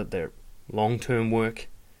around it, they're long-term work,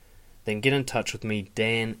 then get in touch with me,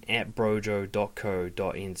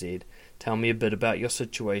 dan@brojo.co.nz. Tell me a bit about your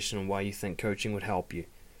situation and why you think coaching would help you.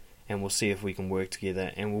 And we'll see if we can work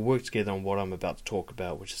together. And we'll work together on what I'm about to talk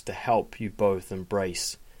about, which is to help you both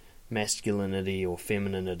embrace masculinity or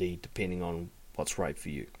femininity, depending on what's right for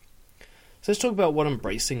you. So let's talk about what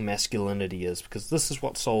embracing masculinity is, because this is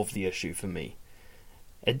what solved the issue for me.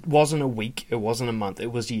 It wasn't a week, it wasn't a month,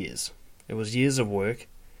 it was years. It was years of work,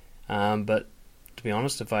 but to be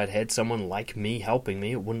honest, if I had had someone like me helping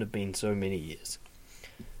me, it wouldn't have been so many years.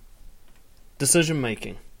 Decision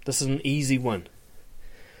making. This is an easy one.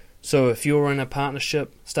 So if you're in a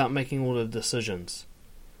partnership, start making all the decisions.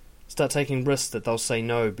 Start taking risks that they'll say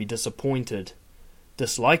no, be disappointed,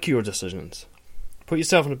 dislike your decisions. Put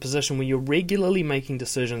yourself in a position where you're regularly making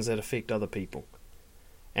decisions that affect other people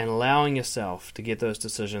and allowing yourself to get those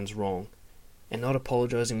decisions wrong and not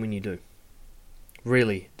apologizing when you do.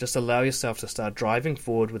 Really, just allow yourself to start driving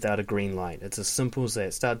forward without a green light. It's as simple as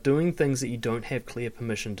that. Start doing things that you don't have clear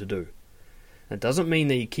permission to do. It doesn't mean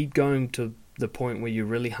that you keep going to the point where you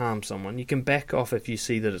really harm someone. You can back off if you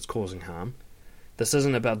see that it's causing harm. This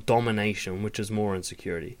isn't about domination, which is more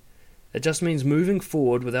insecurity. It just means moving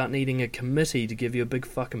forward without needing a committee to give you a big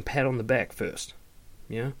fucking pat on the back first.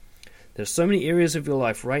 Yeah? There's so many areas of your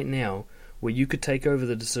life right now where you could take over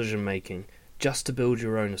the decision making just to build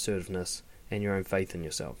your own assertiveness and your own faith in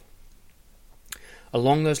yourself.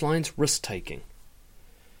 Along those lines, risk taking.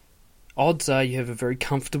 Odds are you have a very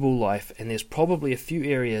comfortable life, and there's probably a few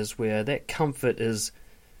areas where that comfort is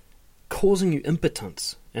causing you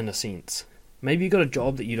impotence, in a sense. Maybe you got a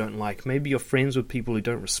job that you don't like. Maybe you're friends with people who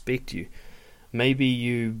don't respect you. Maybe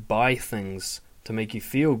you buy things to make you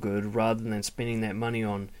feel good rather than spending that money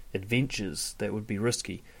on adventures that would be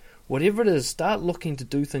risky. Whatever it is, start looking to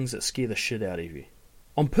do things that scare the shit out of you.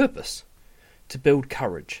 On purpose. To build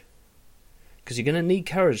courage. Because you're going to need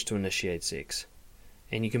courage to initiate sex.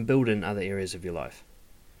 And you can build it in other areas of your life.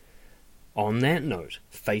 On that note,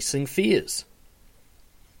 facing fears.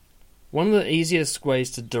 One of the easiest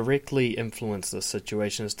ways to directly influence this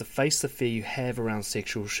situation is to face the fear you have around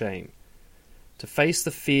sexual shame. To face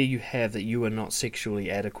the fear you have that you are not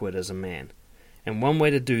sexually adequate as a man. And one way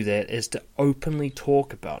to do that is to openly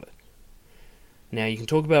talk about it. Now, you can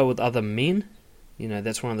talk about it with other men. You know,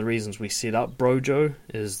 that's one of the reasons we set up Brojo,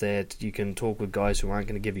 is that you can talk with guys who aren't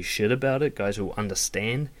going to give you shit about it, guys who will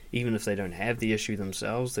understand, even if they don't have the issue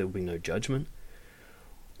themselves, there will be no judgment.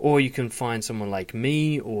 Or you can find someone like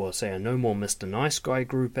me, or say a No More Mr. Nice Guy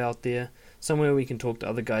group out there, somewhere we can talk to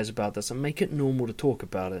other guys about this and make it normal to talk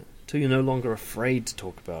about it, till you're no longer afraid to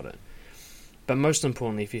talk about it. But most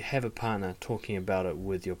importantly, if you have a partner, talking about it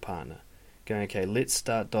with your partner. Going, okay, let's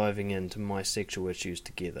start diving into my sexual issues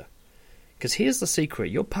together. Because here's the secret,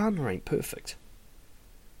 your partner ain't perfect.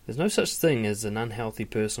 There's no such thing as an unhealthy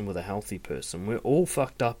person with a healthy person. We're all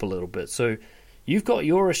fucked up a little bit. So you've got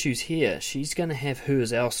your issues here, she's going to have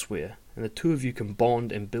hers elsewhere, and the two of you can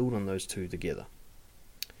bond and build on those two together.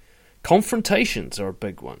 Confrontations are a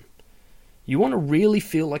big one. You want to really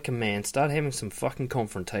feel like a man, start having some fucking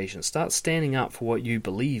confrontations. Start standing up for what you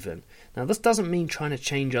believe in. Now, this doesn't mean trying to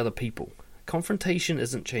change other people. Confrontation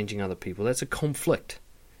isn't changing other people. That's a conflict.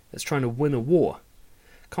 It's trying to win a war.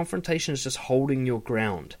 Confrontation is just holding your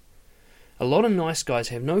ground. A lot of nice guys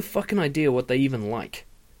have no fucking idea what they even like.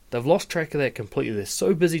 They've lost track of that completely. They're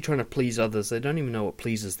so busy trying to please others, they don't even know what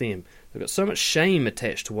pleases them. They've got so much shame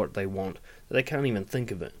attached to what they want that they can't even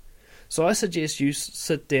think of it. So I suggest you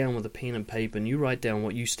sit down with a pen and paper and you write down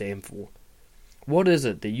what you stand for. What is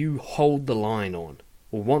it that you hold the line on,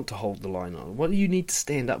 or want to hold the line on? What do you need to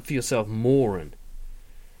stand up for yourself more in?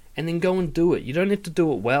 And then go and do it. You don't have to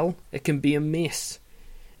do it well. It can be a mess.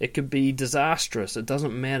 It could be disastrous. It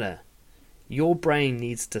doesn't matter. Your brain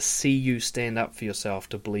needs to see you stand up for yourself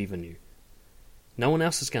to believe in you. No one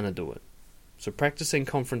else is going to do it. So practicing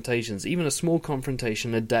confrontations, even a small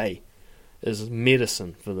confrontation a day, is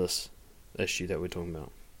medicine for this issue that we're talking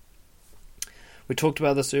about. We talked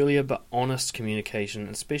about this earlier, but honest communication,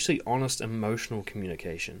 especially honest emotional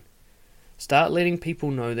communication. Start letting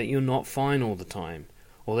people know that you're not fine all the time,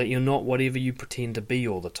 or that you're not whatever you pretend to be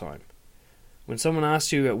all the time. When someone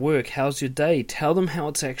asks you at work, how's your day? Tell them how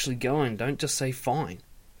it's actually going. Don't just say fine.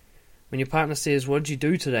 When your partner says, what did you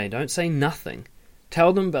do today? Don't say nothing.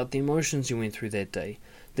 Tell them about the emotions you went through that day.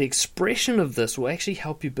 The expression of this will actually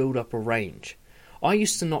help you build up a range. I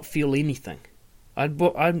used to not feel anything.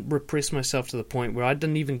 I'd repress myself to the point where I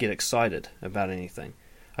didn't even get excited about anything.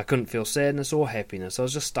 I couldn't feel sadness or happiness. I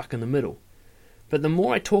was just stuck in the middle. But the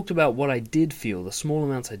more I talked about what I did feel, the small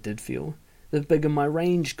amounts I did feel, the bigger my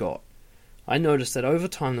range got. I noticed that over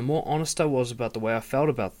time, the more honest I was about the way I felt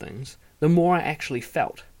about things, the more I actually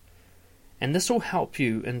felt. And this will help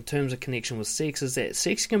you in terms of connection with sex, is that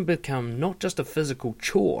sex can become not just a physical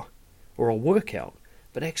chore or a workout,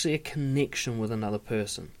 but actually a connection with another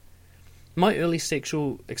person. My early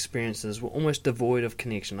sexual experiences were almost devoid of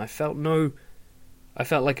connection. I felt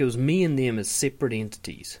like it was me and them as separate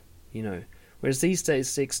entities, Whereas these days,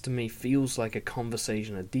 sex to me feels like a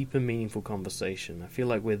conversation, a deeper, meaningful conversation. I feel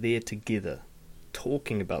like we're there together,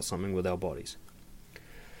 talking about something with our bodies.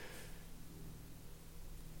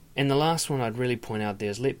 And the last one I'd really point out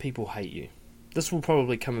there is let people hate you. This will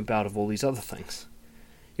probably come about of all these other things.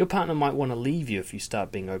 Your partner might want to leave you if you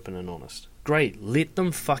start being open and honest. Great, let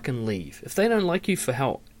them fucking leave. If they don't like you for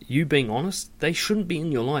how you being honest, they shouldn't be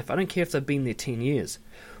in your life. I don't care if they've been there 10 years.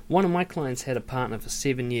 One of my clients had a partner for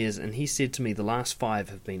 7 years, and he said to me the last 5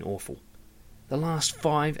 have been awful. The last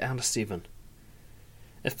 5 out of 7.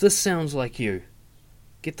 If this sounds like you,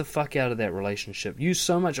 get the fuck out of that relationship. Use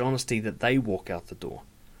so much honesty that they walk out the door.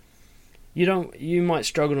 You might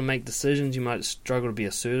struggle to make decisions, you might struggle to be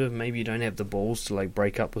assertive, maybe you don't have the balls to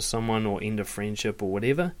break up with someone or end a friendship or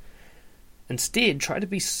whatever. Instead, try to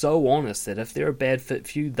be so honest that if they're a bad fit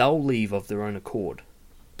for you, they'll leave of their own accord.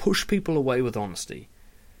 Push people away with honesty.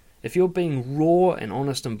 If you're being raw and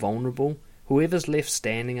honest and vulnerable, whoever's left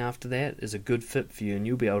standing after that is a good fit for you, and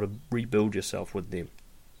you'll be able to rebuild yourself with them.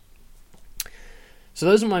 So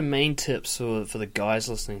those are my main tips for the guys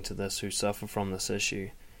listening to this who suffer from this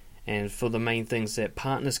issue, and for the main things that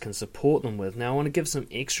partners can support them with. Now I want to give some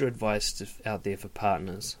extra advice out there for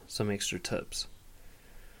partners, some extra tips.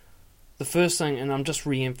 The first thing, and I'm just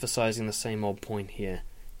re-emphasizing the same old point here,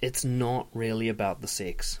 it's not really about the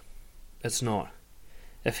sex. It's not.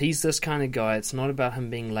 If he's this kind of guy, it's not about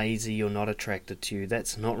him being lazy or not attracted to you.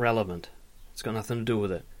 That's not relevant. It's got nothing to do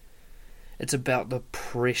with it. It's about the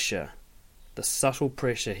pressure, the subtle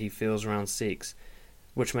pressure he feels around sex,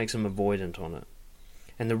 which makes him avoidant on it.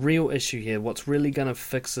 And the real issue here, what's really going to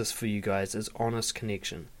fix this for you guys, is honest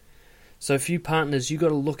connection. So for you partners, you got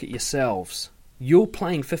to look at yourselves. You're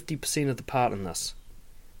playing 50% of the part in this.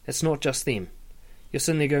 It's not just them. You're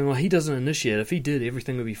sitting there going, well, he doesn't initiate. If he did,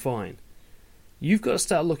 everything would be fine. You've got to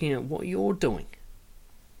start looking at what you're doing.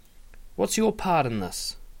 What's your part in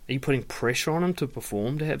this? Are you putting pressure on him to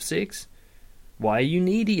perform, to have sex? Why are you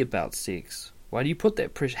needy about sex? Why do you put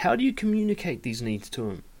that pressure? How do you communicate these needs to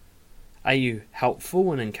him? Are you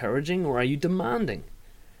helpful and encouraging, or are you demanding?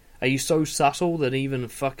 Are you so subtle that even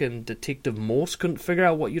fucking Detective Morse couldn't figure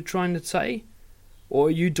out what you're trying to say? Or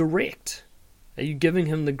are you direct? Are you giving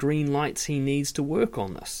him the green lights he needs to work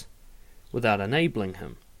on this, without enabling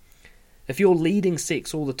him? If you're leading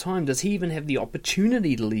sex all the time, does he even have the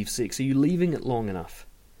opportunity to leave sex? Are you leaving it long enough?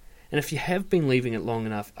 And if you have been leaving it long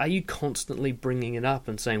enough, are you constantly bringing it up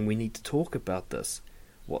and saying, we need to talk about this?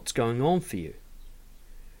 What's going on for you?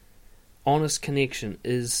 Honest connection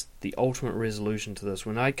is the ultimate resolution to this.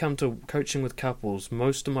 When I come to coaching with couples,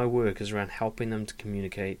 most of my work is around helping them to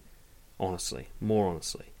communicate honestly, more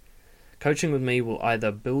honestly. Coaching with me will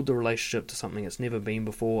either build the relationship to something it's never been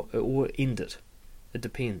before, or end it. It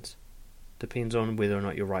depends. Depends on whether or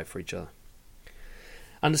not you're right for each other.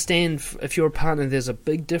 Understand, if you're a partner, there's a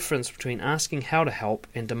big difference between asking how to help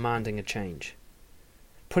and demanding a change.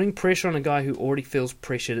 Putting pressure on a guy who already feels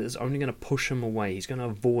pressured is only going to push him away. He's going to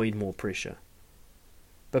avoid more pressure.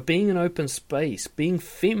 But being an open space, being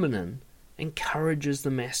feminine, encourages the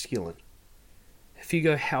masculine. If you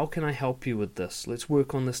go, how can I help you with this? Let's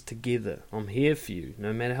work on this together. I'm here for you,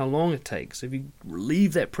 no matter how long it takes. If you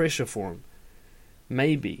relieve that pressure for him,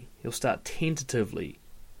 maybe he'll start tentatively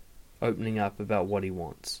opening up about what he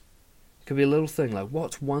wants. It could be a little thing like,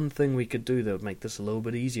 what's one thing we could do that would make this a little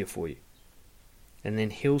bit easier for you? And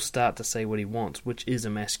then he'll start to say what he wants, which is a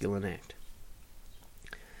masculine act.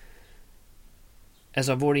 As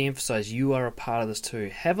I've already emphasized, you are a part of this too.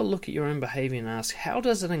 Have a look at your own behavior and ask, how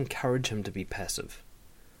does it encourage him to be passive?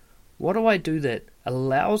 What do I do that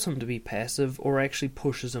allows him to be passive or actually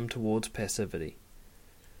pushes him towards passivity?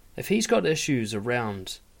 If he's got issues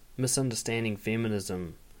around misunderstanding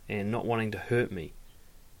feminism and not wanting to hurt me,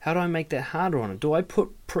 how do I make that harder on him? Do I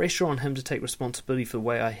put pressure on him to take responsibility for the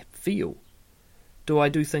way I feel? Do I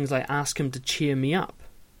do things like ask him to cheer me up?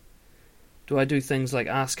 Do I do things like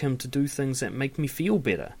ask him to do things that make me feel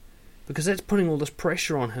better? Because that's putting all this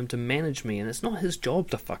pressure on him to manage me, and it's not his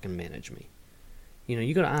job to fucking manage me. You know,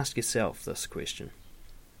 you got to ask yourself these questions.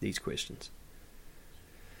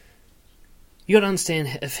 You got to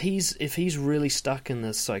understand, if he's really stuck in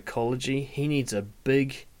this psychology, he needs a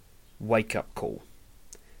big wake-up call.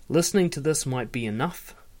 Listening to this might be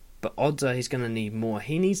enough, but odds are he's going to need more.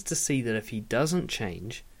 He needs to see that if he doesn't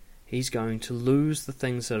change, he's going to lose the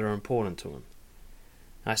things that are important to him.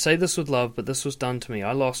 I say this with love, but this was done to me.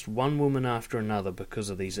 I lost one woman after another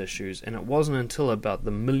because of these issues, and it wasn't until about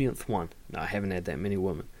the millionth one. No, I haven't had that many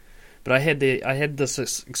women. But I had this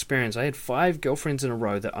experience. I had 5 girlfriends in a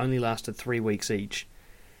row that only lasted 3 weeks each.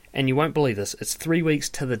 And you won't believe this, it's 3 weeks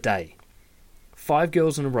to the day. 5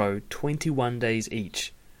 girls in a row, 21 days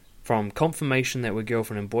each. From confirmation that we're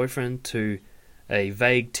girlfriend and boyfriend to a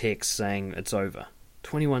vague text saying it's over.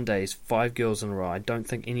 21 days, 5 girls in a row. I don't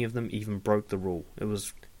think any of them even broke the rule. It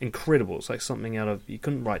was incredible. It's like something out of... You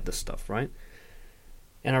couldn't write this stuff, right?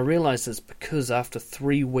 And I realized it's because after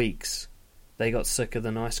 3 weeks, They got sick of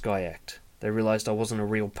the nice guy act. They realised I wasn't a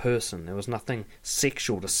real person. There was nothing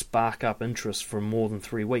sexual to spark up interest for more than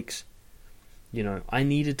 3 weeks. I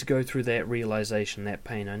needed to go through that realisation, that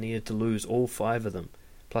pain. I needed to lose all 5 of them,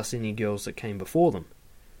 plus any girls that came before them,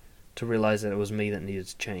 to realise that it was me that needed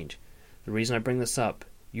to change. The reason I bring this up,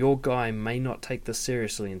 your guy may not take this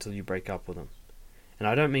seriously until you break up with him. And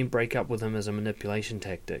I don't mean break up with him as a manipulation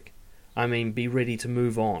tactic. I mean be ready to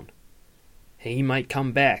move on. He might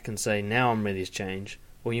come back and say, now I'm ready to change,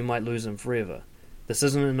 or you might lose him forever. This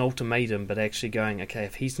isn't an ultimatum, but actually going, okay,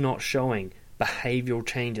 if he's not showing behavioural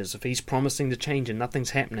changes, if he's promising to change and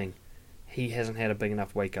nothing's happening, he hasn't had a big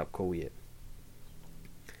enough wake-up call yet.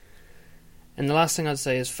 And the last thing I'd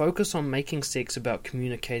say is focus on making sex about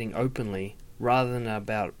communicating openly rather than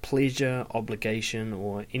about pleasure, obligation,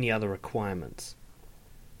 or any other requirements.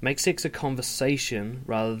 Make sex a conversation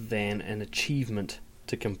rather than an achievement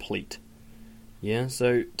to complete. Yeah,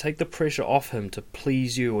 so take the pressure off him to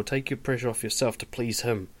please you, or take your pressure off yourself to please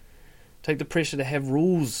him. Take the pressure to have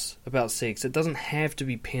rules about sex. It doesn't have to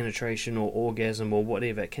be penetration or orgasm or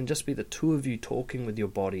whatever. It can just be the two of you talking with your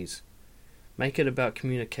bodies. Make it about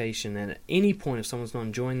communication, and at any point if someone's not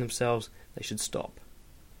enjoying themselves, they should stop.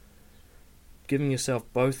 Giving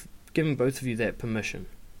both of you that permission.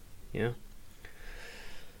 Yeah?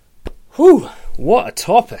 Whew, what a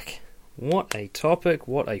topic. What a topic,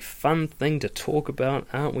 what a fun thing to talk about.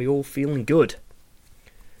 Aren't we all feeling good?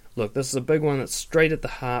 Look, this is a big one that's straight at the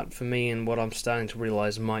heart for me, and what I'm starting to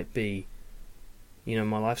realise might be,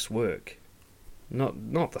 my life's work.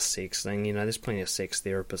 Not the sex thing, there's plenty of sex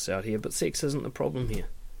therapists out here, but sex isn't the problem here.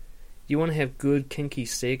 You want to have good, kinky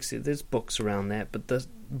sex, there's books around that, but the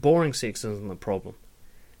boring sex isn't the problem.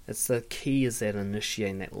 It's the key is that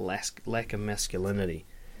initiating, that lack of masculinity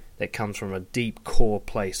that comes from a deep core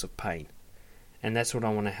place of pain. And that's what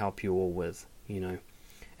I want to help you all with, And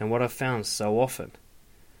what I've found so often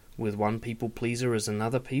with one people pleaser is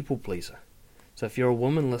another people pleaser. So if you're a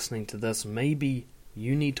woman listening to this, maybe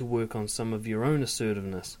you need to work on some of your own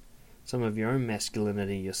assertiveness, some of your own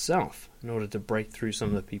masculinity yourself, in order to break through some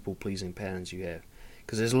of the people-pleasing patterns you have.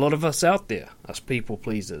 Because there's a lot of us out there, us people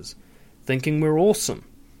pleasers, thinking we're awesome,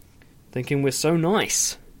 thinking we're so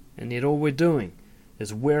nice, and yet all we're doing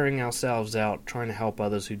is wearing ourselves out trying to help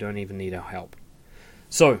others who don't even need our help.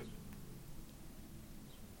 So,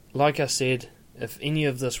 like I said, if any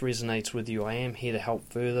of this resonates with you, I am here to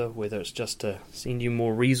help further, whether it's just to send you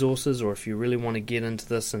more resources, or if you really want to get into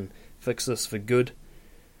this and fix this for good,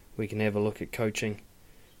 we can have a look at coaching.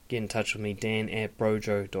 Get in touch with me,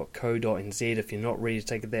 dan@brojo.co.nz. If you're not ready to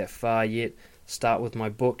take it that far yet, start with my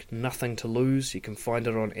book, Nothing to Lose. You can find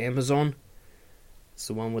it on Amazon. It's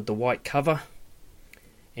the one with the white cover.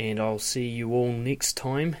 And I'll see you all next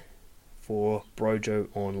time for Brojo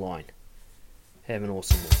Online. Have an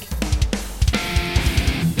awesome week.